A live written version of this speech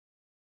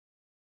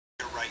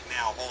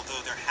now,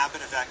 although there have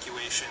been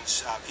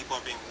evacuations, people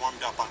are being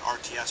warmed up on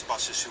RTS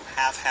buses who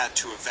have had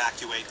to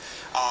evacuate.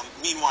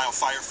 Meanwhile,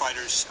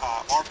 firefighters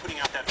are putting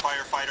out that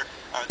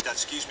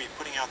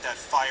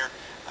fire.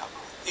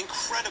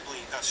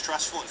 Incredibly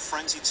stressful and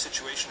frenzied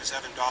situation, as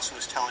Evan Dawson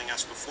was telling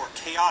us before.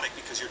 Chaotic,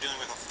 because you're dealing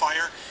with a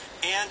fire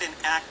and an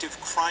active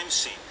crime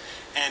scene.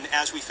 And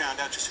as we found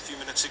out just a few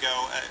minutes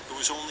ago, it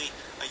was only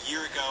a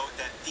year ago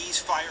that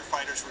these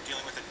firefighters were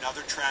dealing with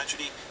another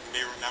tragedy. You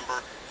may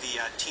remember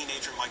the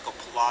teenager Michael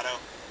Pilato,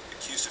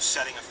 accused of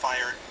setting a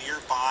fire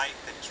nearby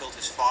that killed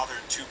his father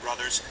and two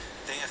brothers.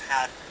 They have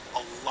had a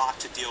lot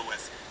to deal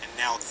with, and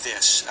now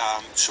this.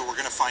 So we're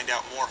going to find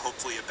out more,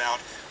 hopefully, about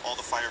all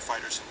the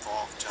firefighters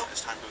involved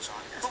as time goes on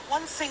here. The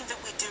one thing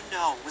that we do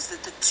know was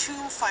that the two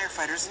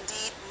firefighters,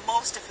 indeed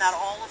most if not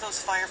all of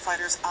those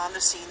firefighters on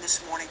the scene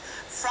this morning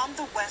from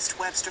the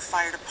Webster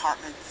Fire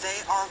Department, they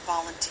are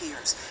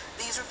volunteers.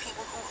 These are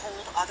people who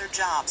hold other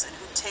jobs and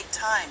who take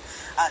time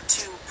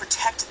to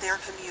protect their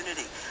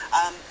community.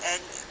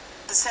 And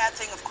the sad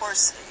thing, of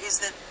course, is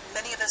that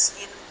many of us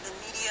in the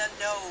media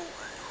know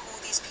who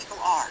these people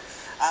are.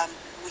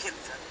 We have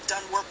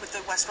done work with the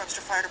Webster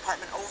Fire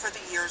Department over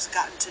the years,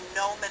 gotten to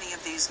know many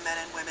of these men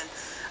and women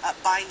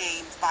by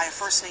name, by a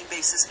first-name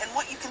basis. And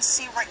what you can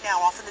see right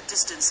now off in the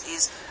distance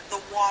is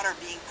the water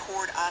being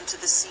poured onto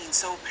the scene.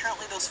 So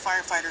apparently those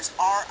firefighters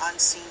are on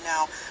scene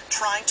now,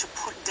 trying to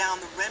put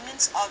down the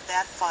remnants of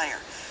that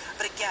fire.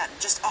 But again,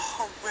 just a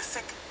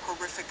horrific,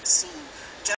 horrific scene.